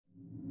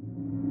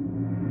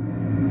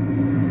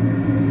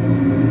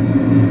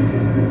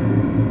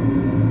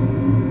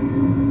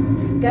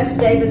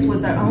Davis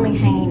was the only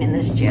hanging in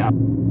this jail.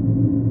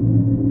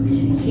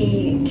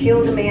 He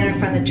killed a man in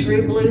front of the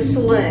True Blue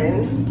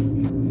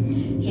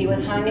Saloon. He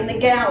was hung in the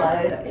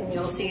gallows, and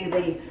you'll see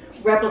the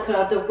replica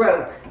of the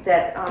rope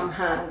that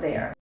hung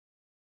there.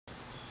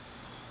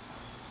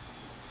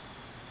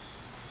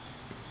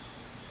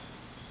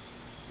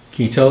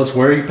 Can you tell us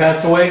where he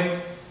passed away?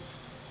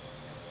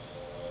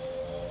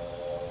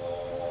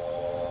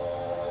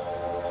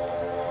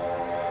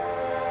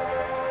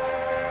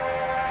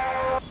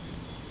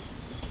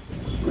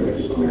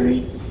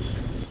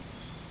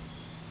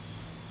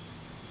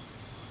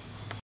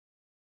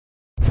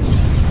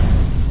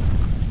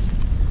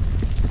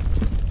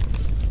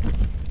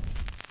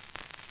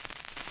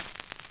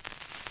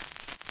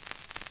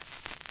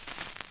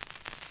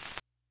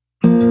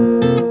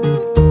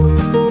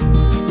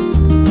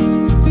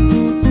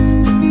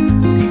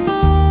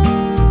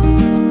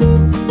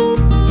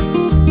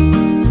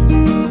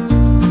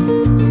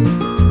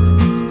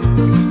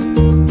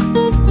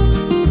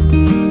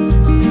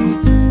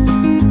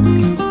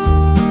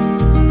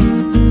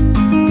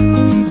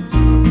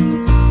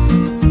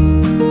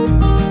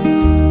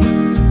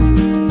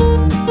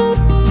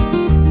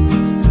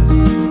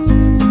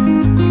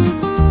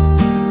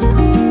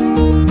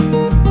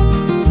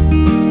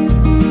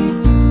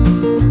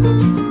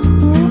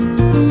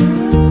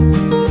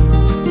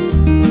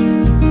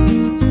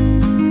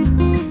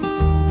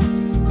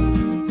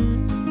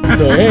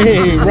 So,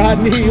 hey,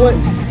 Rodney, what?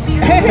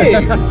 Hey,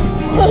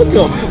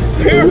 welcome,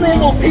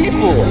 paranormal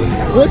people.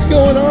 What's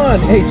going on?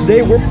 Hey,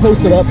 today we're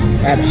posted up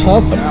at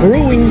Huff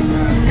Brewing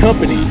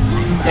Company,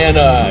 and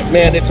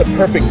man, it's a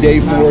perfect day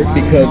for it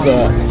because,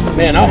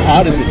 man, how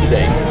hot is it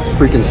today? It's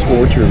freaking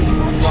scorcher.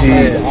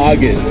 Jeez,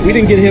 August. We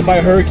didn't get hit by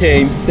a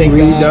hurricane, thank We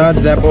God. dodged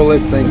that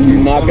bullet, thank you.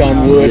 Knock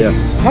on wood.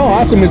 Yes. How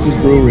awesome is this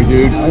brewery,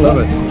 dude? I love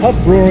it.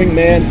 Huff Brewing,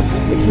 man.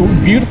 It's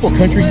a beautiful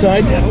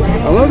countryside.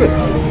 I love it.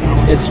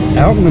 It's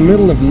out in the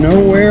middle of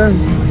nowhere.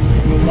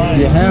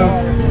 You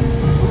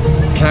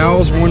have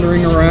cows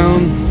wandering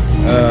around.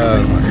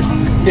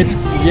 It's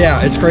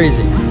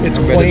crazy. It's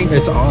But quaint.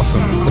 It's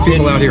awesome. The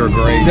people out here are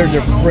great.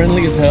 They're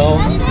friendly as hell.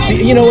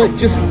 You know what?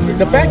 Just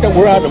the fact that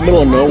we're out in the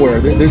middle of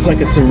nowhere, there's like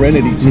a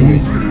serenity to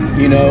it.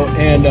 You know,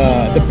 and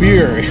the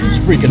beer is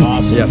freaking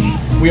awesome. Yes.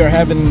 We are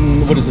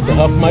having, what is it, the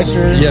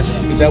Huffmeister? Yes.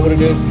 Is that what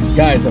it is?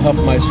 Guys, the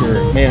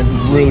Huffmeister, man,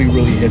 really,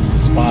 really hits the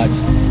spot.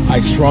 I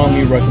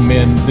strongly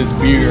recommend this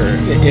beer.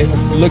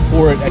 Look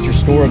for it at your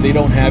store. If they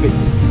don't have it,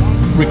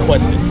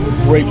 request it.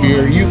 Great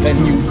beer. You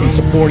be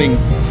supporting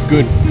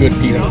good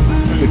people.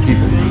 Good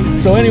people.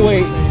 So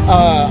anyway,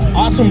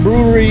 awesome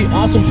brewery,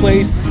 awesome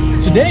place.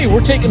 Today we're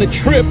taking a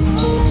trip,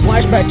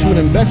 flashback to an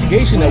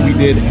investigation that we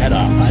did at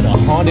a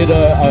haunted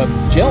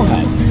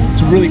jailhouse.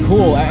 It's really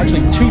cool.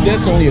 Actually, 2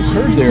 deaths only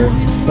occurred there,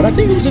 but I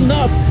think it was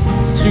enough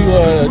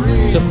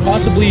to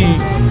possibly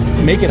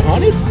make it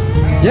haunted.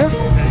 Yeah,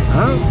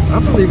 I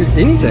believe it.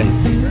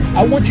 Anything.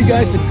 I want you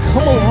guys to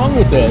come along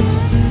with us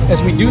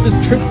as we do this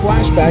Tripp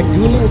Flashback,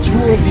 do a little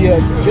tour of the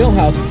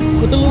jailhouse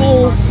with a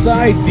little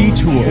side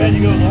detour.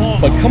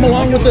 But come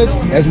along with us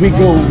as we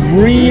go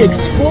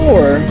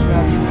re-explore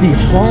the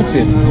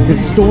haunted,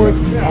 historic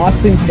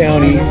Austin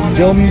County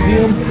Jail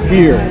Museum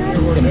here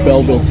in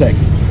Bellville,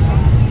 Texas.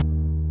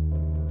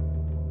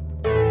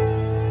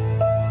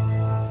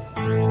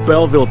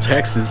 Bellville,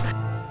 Texas.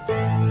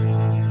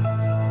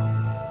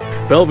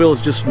 Bellville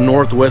is just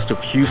northwest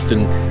of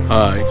Houston,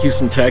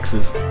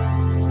 Texas.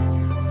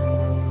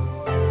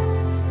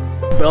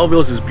 Bellville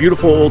is this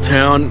beautiful old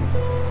town.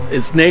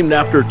 It's named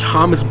after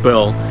Thomas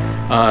Bell.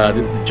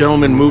 The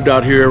gentleman moved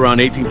out here around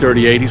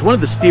 1838. He's one of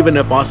the Stephen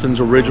F.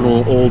 Austin's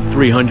original old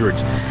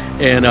 300s.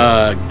 And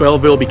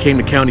Bellville became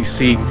the county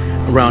seat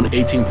around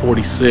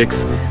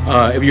 1846.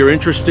 If you're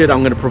interested,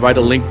 I'm going to provide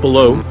a link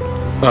below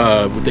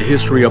with the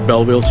history of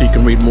Bellville so you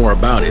can read more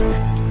about it.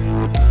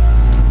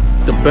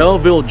 The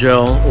Bellville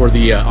Jail, or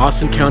the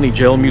Austin County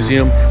Jail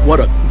Museum,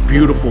 what a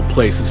beautiful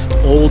place. This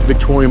old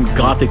Victorian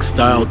Gothic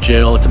style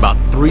jail. It's about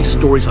 3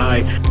 stories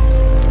high.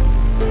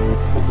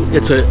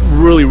 It's a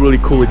really, really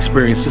cool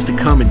experience just to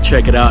come and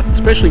check it out,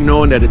 especially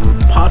knowing that it's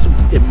possible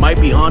it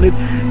might be haunted,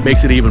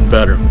 makes it even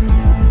better.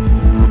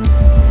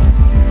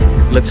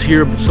 Let's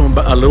hear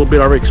a little bit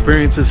of our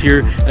experiences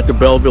here at the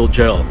Bellville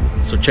Jail.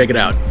 So check it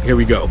out. Here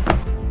we go.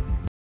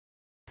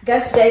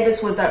 Gus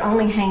Davis was the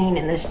only hanging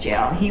in this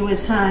jail. He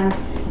was hung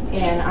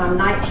in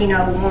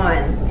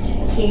 1901.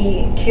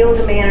 He killed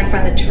a man in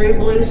front of the True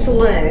Blue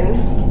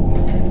Saloon,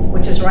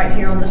 which is right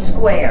here on the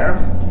square,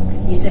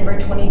 December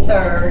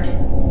 23rd,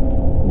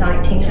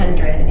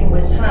 1900, and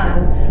was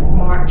hung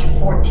March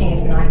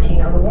 14th,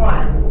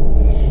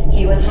 1901.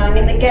 He was hung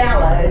in the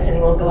gallows,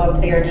 and we'll go up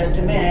there in just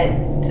a minute,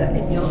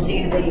 and you'll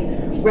see the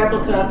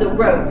replica of the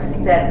rope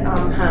that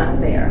hung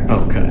there.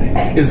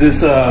 Okay. Is this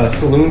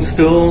saloon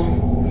still?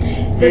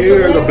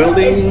 here, the saloon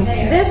building?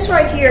 This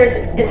right here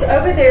it's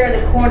over there in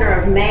the corner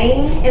of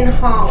Maine and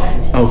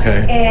Holland.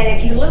 Okay. And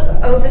if you look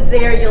over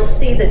there, you'll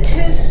see the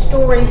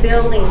 2-story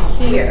building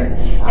here.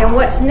 And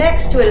what's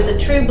next to it is a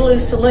True Blue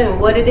Saloon.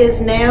 What it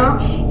is now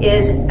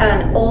is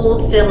an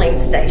old filling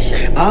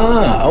station.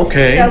 Ah,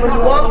 okay. So when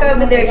you walk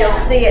over there, you'll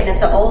see it, and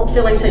it's an old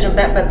filling station.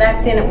 But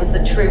back then, it was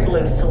the True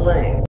Blue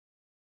Saloon.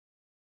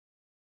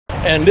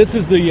 And this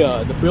is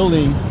the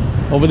building.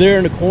 Over there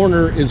in the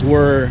corner is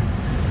where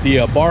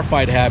the bar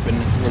fight happened,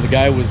 where the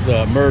guy was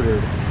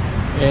murdered.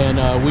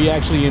 And we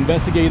actually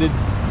investigated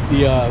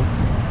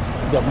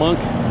the Monk,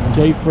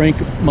 J.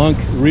 Frank Monk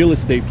real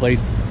estate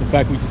place. In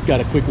fact, we just got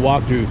a quick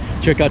walkthrough.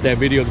 Check out that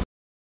video.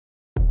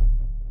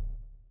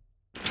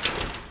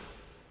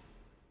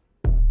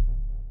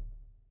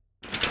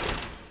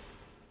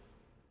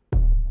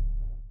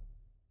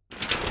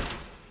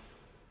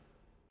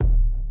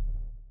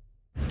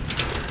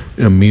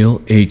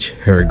 Emil H.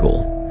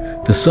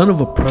 Hergel, the son of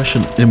a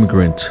Prussian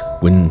immigrant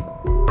when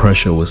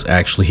Prussia was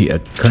actually a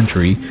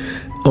country,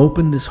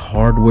 opened this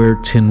hardware,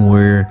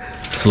 tinware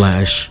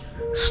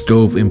 /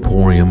 stove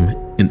emporium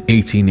in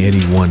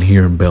 1881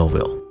 here in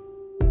Bellville.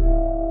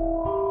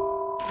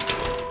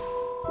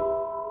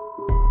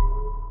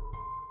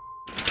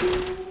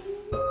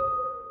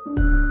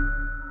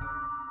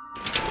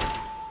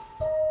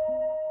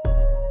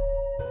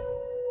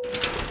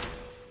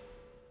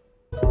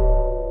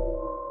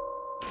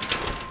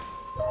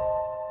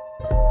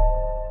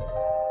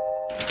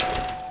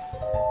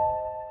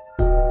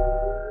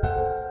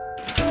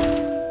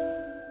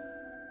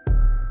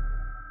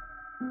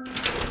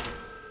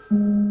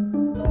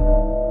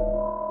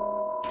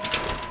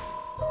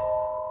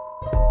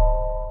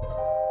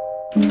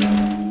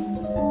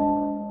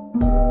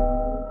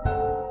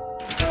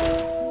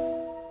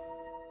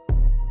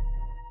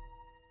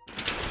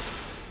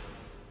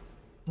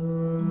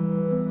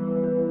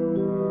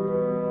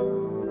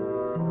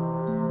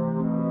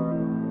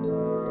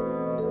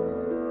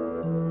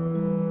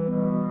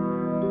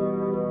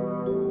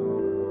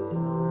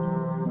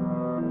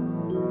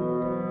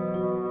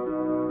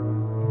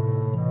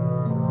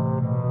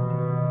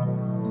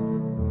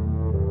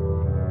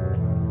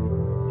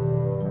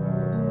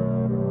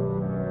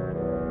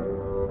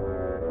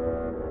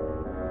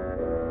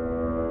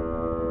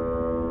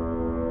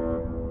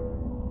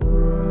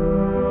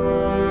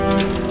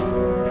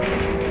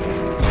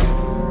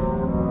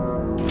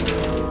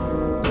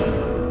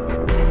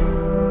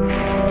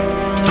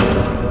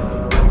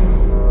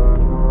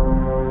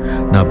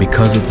 Now,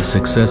 because of the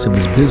success of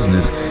his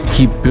business,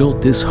 he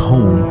built this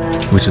home,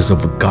 which is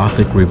of a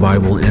Gothic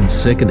revival and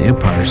Second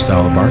Empire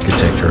style of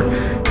architecture,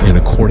 and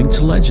according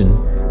to legend,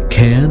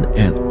 can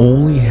and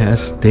only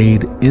has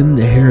stayed in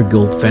the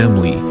Hergel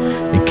family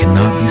and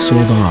cannot be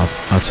sold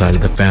off outside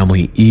of the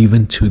family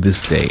even to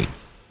this day.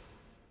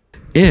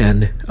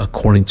 And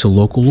according to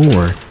local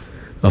lore,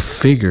 a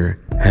figure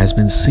has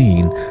been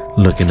seen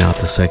looking out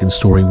the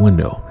second-story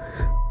window.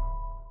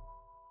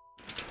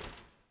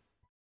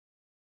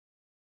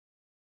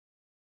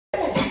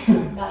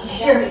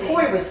 Sheriff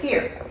Fore was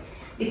here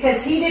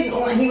because he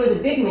was a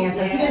big man,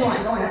 so he didn't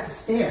like going up the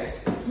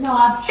stairs. No,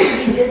 I'm sure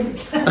he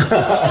didn't.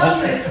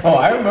 Oh,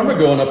 I remember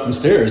going up the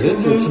stairs.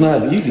 It's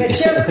not easy. But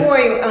Sheriff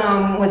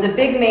Fore was a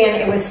big man.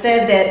 It was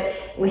said that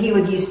he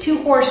would use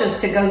 2 horses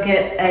to go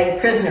get a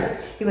prisoner.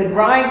 He would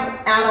ride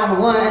out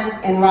on one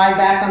and ride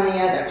back on the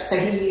other. So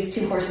he used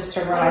 2 horses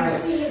to ride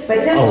with.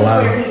 But this was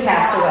where he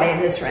passed away, in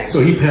this room. So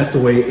he passed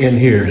away in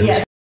here.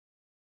 Yes.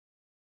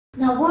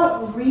 Now,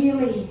 what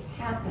really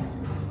happened?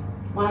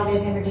 Why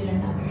they never did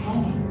another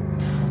hanging?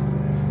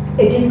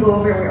 It didn't go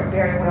over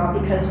very well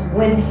because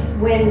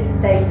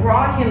when they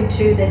brought him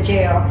to the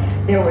jail,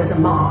 there was a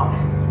mob.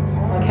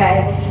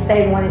 Okay,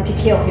 they wanted to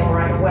kill him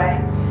right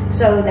away,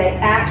 so they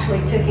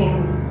actually took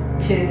him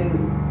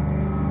to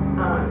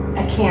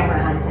a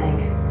Cameron, I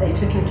think. They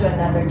took him to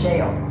another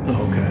jail.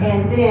 Okay.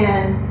 And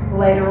then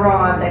later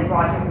on, they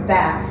brought him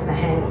back for the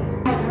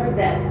hanging. I heard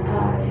that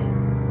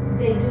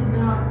they did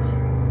not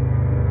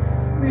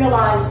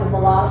realize the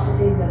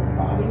velocity that the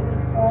body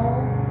would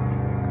fall.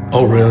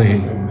 Oh, really?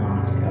 It did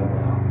not go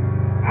well.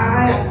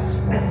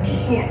 I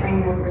can't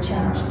remember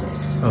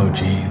justice. Oh,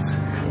 geez.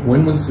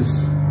 When was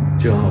this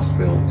jailhouse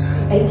built?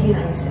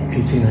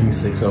 1896.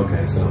 1896.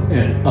 Okay, so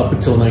and up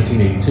until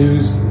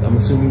 1982, I'm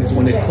assuming is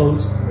when it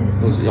closed.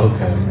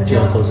 Okay,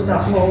 jail closed in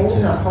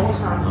 1982. The whole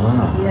time.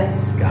 Ah,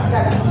 Yes. got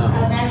Got it. a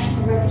Wow.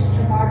 National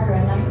Register marker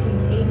in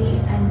 1980,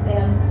 and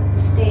then the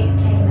state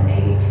came in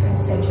 82 and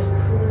said you're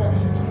cruel and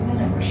inhuman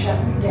and we're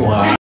shutting you down.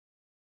 Wow.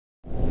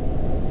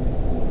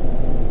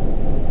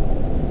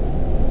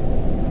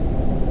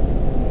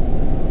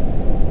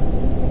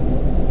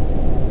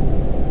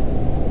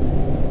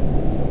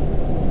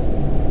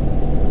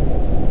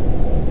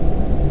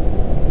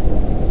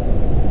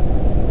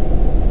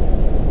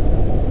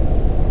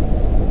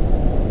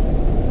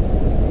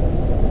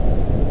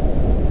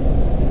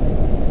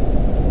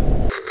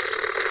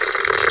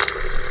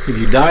 If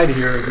you died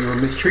here, if you were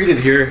mistreated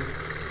here,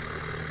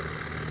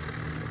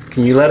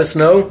 can you let us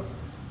know?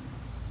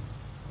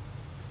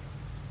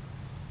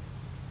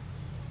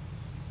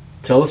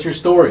 Tell us your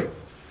story.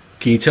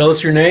 Can you tell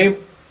us your name?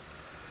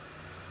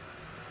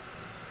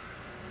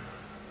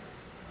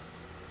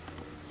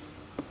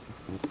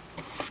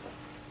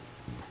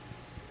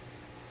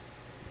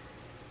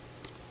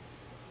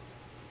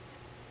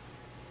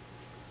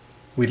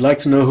 We'd like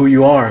to know who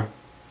you are.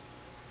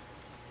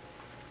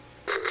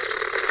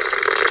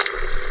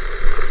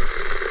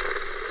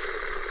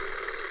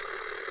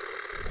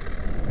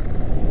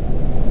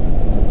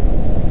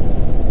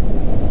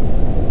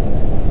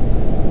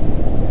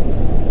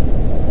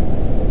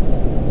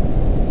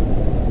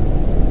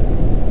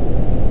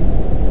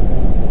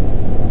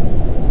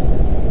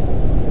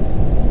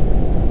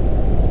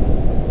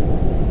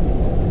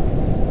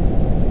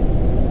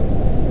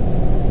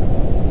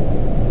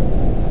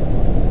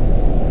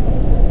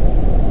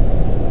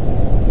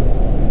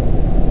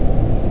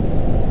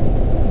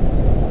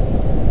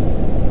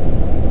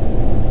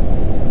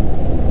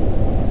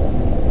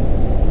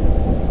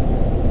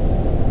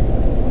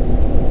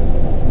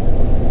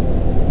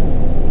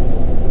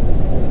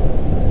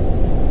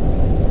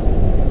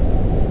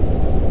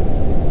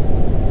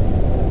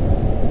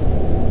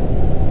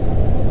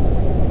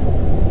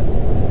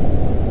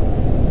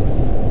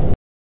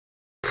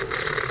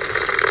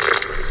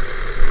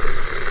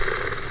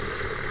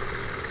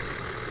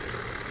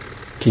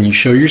 Can you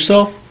show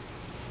yourself?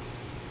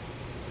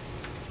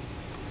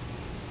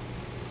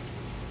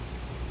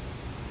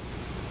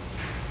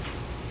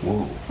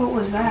 Whoa. What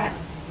was that?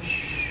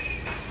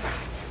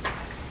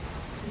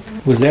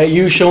 Was that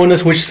you showing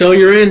us which cell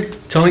you're in?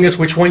 Telling us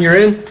which one you're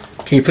in?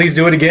 Can you please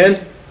do it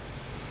again?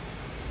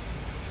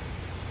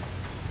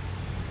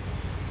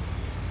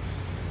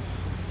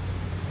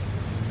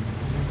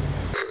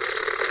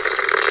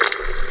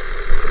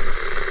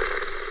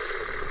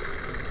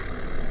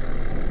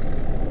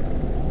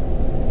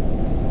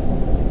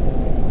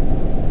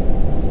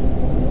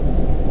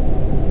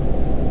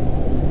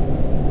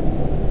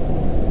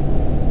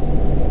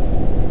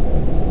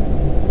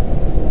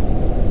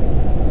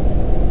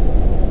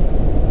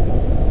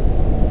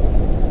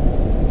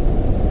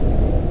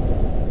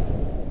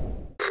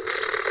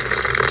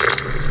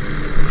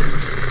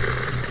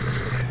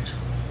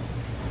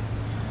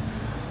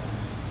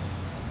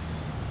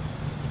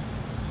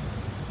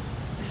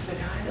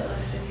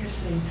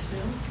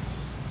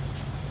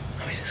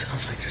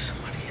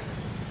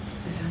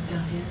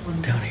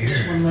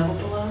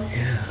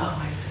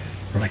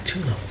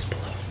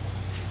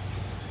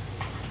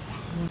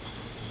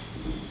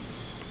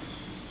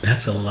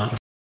 That's a lot of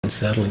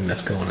unsettling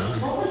that's going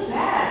on. What was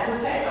that?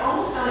 It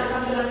almost sounded like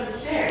something up the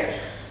stairs.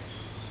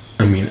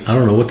 I mean, I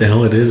don't know what the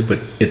hell it is,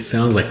 but it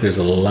sounds like there's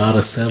a lot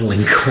of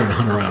settling going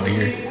on around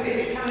here.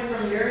 Is it coming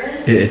from your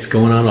end? It's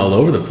going on all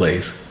over the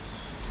place.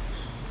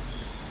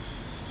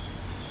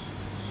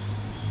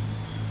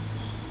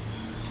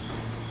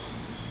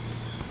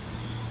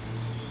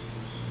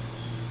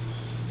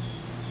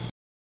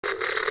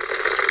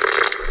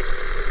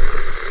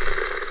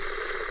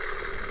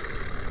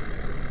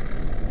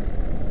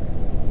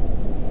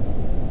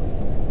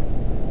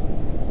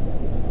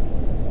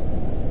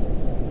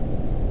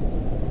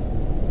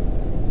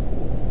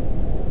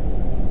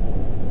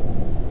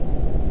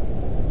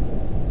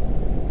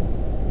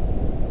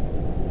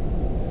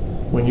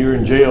 When you're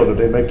in jail, do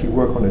they make you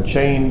work on a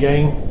chain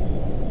gang?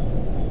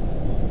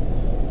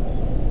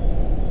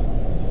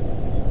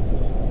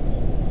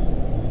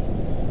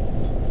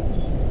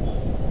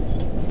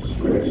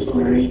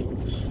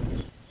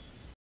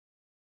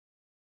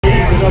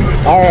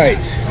 All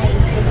right,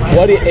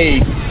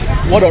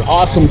 what an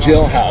awesome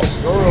jailhouse.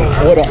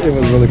 It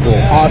was really cool.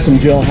 Awesome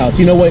jailhouse.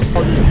 You know what?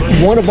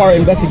 One of our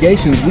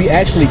investigations, we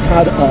actually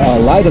caught a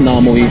light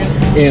anomaly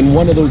in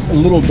one of those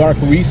little dark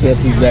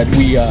recesses that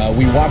we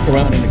walked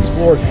around and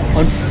explored.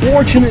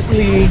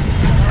 Unfortunately,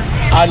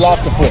 I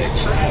lost the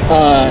footage.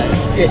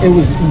 It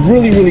was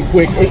really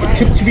quick.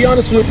 To be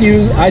honest with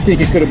you, I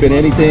think it could have been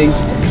anything,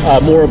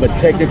 more of a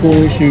technical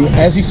issue.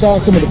 As you saw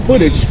in some of the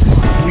footage,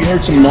 we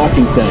heard some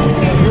knocking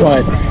sounds,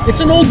 but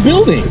it's an old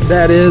building.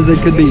 It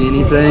could be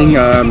anything.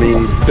 I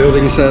mean,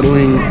 building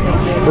settling.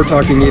 We're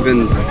talking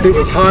even, if it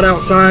was hot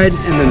outside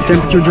and then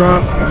temperature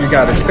drop, you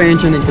got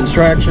expansion and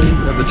contraction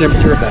of the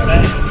temperature of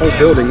that whole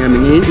building. I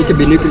mean, it could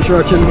be new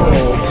construction.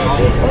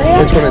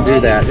 It's going to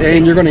do that.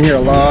 And you're going to hear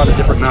a lot of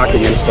different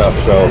knocking and stuff.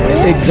 So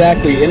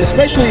exactly, and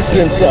especially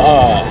since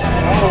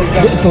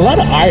it's a lot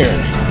of iron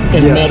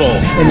and metal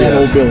in that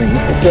old building.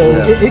 So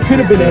it could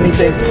have been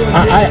anything.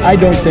 I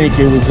don't think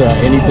it was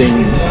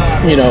anything,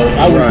 you know,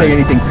 I wouldn't say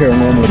anything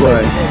paranormal.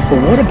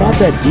 But what about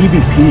that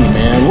EVP,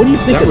 man? What do you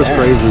think of that?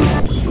 That was crazy.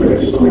 What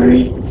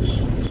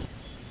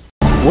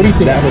do you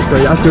think? That was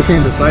crazy. I still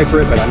can't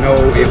decipher it, but I know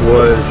it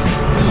was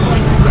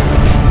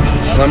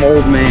some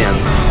old man.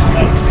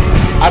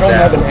 I don't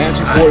have an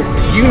answer for it.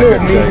 You know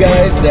me,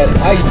 guys, that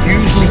I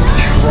usually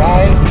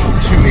try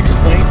to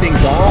explain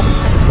things off,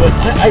 but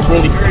I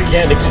really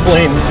can't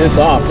explain this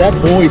off. That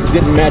voice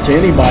didn't match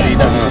anybody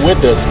that was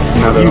with us.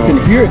 You can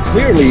hear it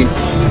clearly.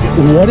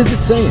 What is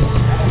it saying?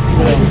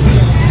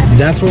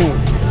 That's what.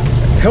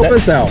 Help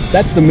us out.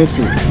 That's the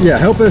mystery. Yeah,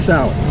 help us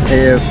out.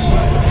 If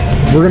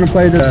We're gonna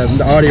play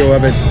the audio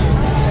of it.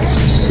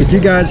 If you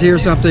guys hear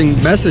something,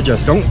 message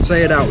us. Don't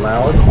say it out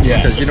loud.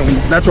 Yeah. Because you don't.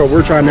 That's what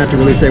we're trying not to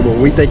really say what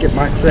we think it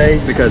might say,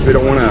 because we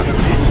don't want to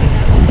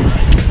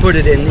put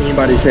it in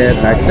anybody's head.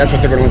 That's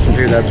what they're going to listen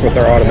to. That's what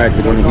they're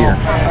automatically going to hear.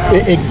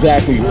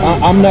 Exactly.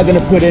 I'm not going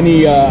to put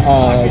any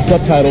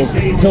subtitles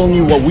telling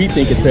you what we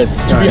think it says.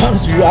 To be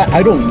honest with you,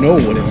 I don't know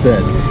what it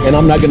says, and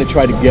I'm not going to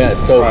try to guess.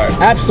 So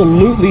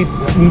absolutely,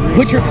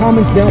 put your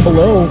comments down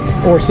below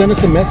or send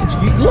us a message.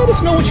 Let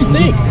us know what you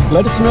think.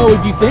 Let us know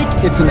if you think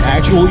it's an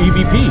actual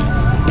EVP.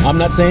 I'm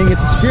not saying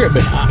it's a spirit,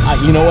 but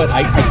you know what?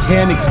 I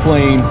can't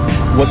explain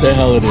what the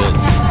hell it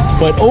is.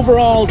 But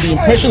overall, the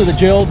impression of the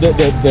jail, the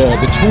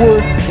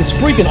tour is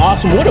freaking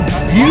awesome. What a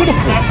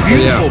beautiful,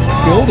 beautiful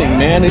building,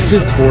 man. It's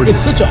just,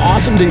 it's such an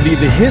awesome,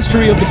 the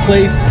history of the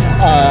place.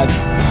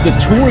 The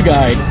tour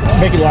guide,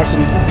 Becky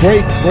Larson,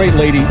 great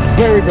lady,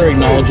 very, very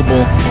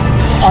knowledgeable.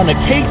 On a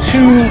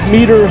K2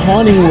 meter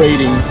haunting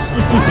rating,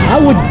 I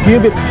would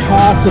give it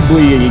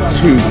possibly a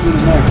 2.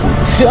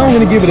 So I'm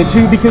gonna give it a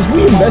 2 because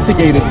we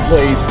investigated the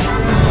place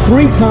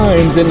 3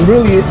 times, and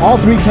really all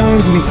 3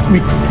 times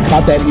we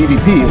caught that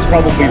EVP. It's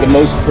probably the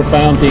most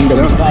profound thing that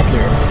we caught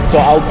there. So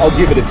I'll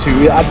give it a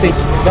 2. I think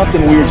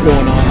something weird's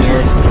going on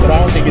there, but I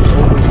don't think it's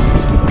overly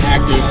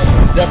active.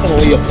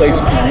 Definitely a place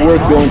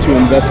worth going to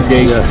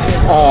investigate. Yes.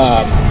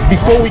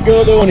 Before we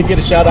go though, I want to get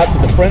a shout out to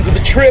the friends of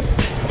the trip,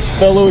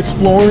 fellow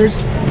explorers.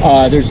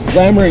 There's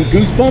Glamour and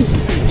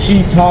Goosebumps.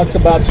 She talks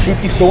about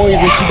spooky stories,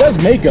 and she does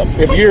makeup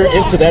if you're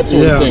into that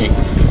sort of thing.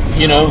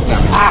 You know,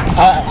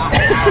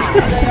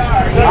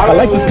 I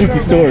like the spooky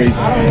stories.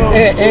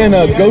 And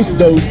Ghost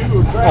Dose.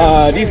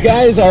 These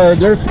guys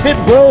they're fit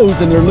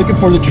bros, and they're looking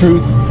for the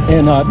truth.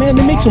 And man,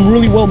 they make some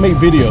really well-made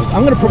videos.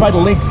 I'm gonna provide a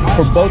link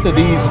for both of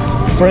these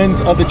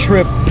friends of the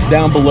trip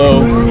down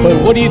below.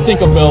 But what do you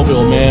think of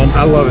Bellville, man?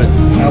 I love it.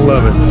 I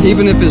love it.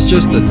 Even if it's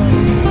just a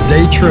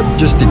day trip,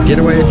 just to get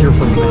away, if you're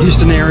from the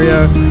Houston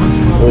area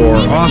or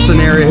Austin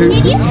area, who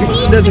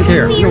doesn't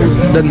care? It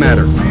doesn't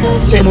matter.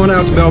 Just come on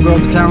out to Bellville,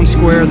 the town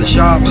square, the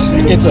shops.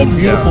 It's a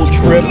beautiful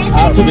trip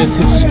out to this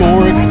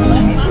historic,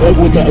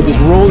 with this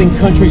rolling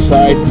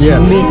countryside,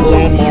 unique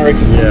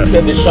landmarks.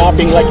 The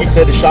shopping, like you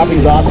said, the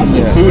shopping's awesome.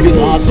 The food is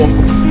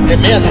awesome.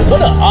 And man,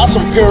 what an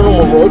awesome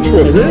paranormal road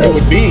trip it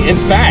would be. In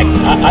fact,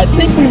 I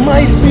think we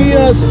might be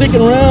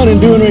sticking around and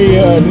doing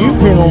a new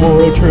paranormal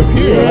road trip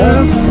here.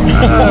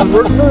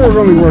 We're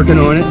really working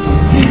on it.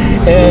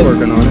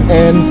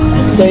 And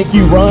thank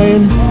you,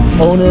 Ryan,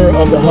 owner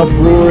of the Huff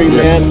Brewery.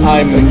 Man,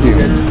 I'm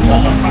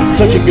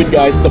such a good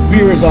guy. The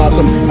beer is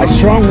awesome. I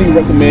strongly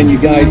recommend you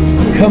guys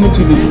coming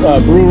to this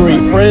brewery.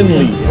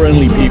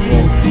 Friendly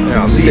people.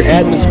 The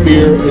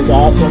atmosphere is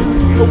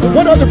awesome.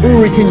 What other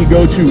brewery can you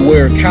go to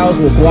where cows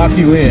will block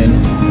you in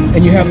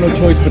and you have no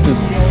choice but to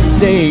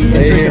stay and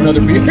drink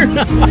another beer?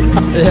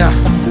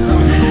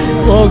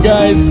 Well,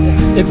 guys,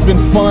 it's been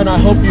fun. I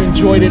hope you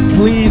enjoyed it.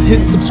 Please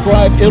hit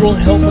subscribe. It'll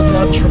help us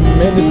out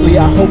tremendously.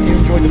 I hope you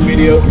enjoyed the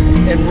video.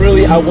 And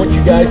really, I want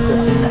you guys to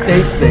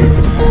stay safe,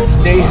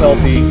 stay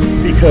healthy,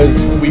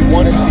 because we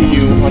want to see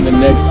you on the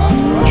next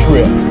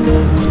trip.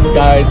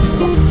 Guys,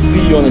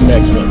 see you on the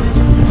next one.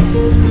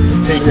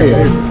 Take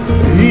care.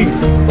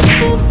 Peace.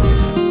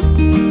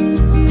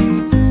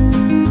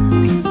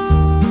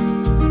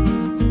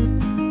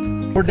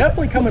 We're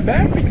definitely coming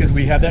back because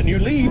we have that new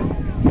lead.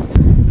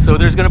 So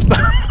there's gonna be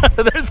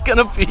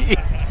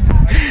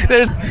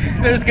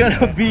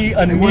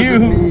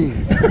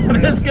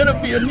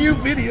a new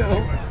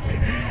video.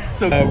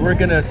 So we're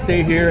gonna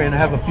stay here and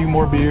have a few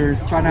more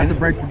beers. Try not to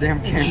break the damn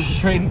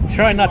camera.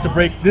 Try not to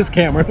break this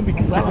camera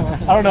because I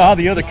don't know how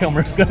the other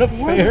camera's gonna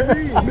fare.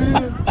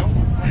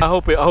 I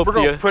hope we're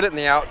gonna put it in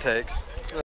the outtakes.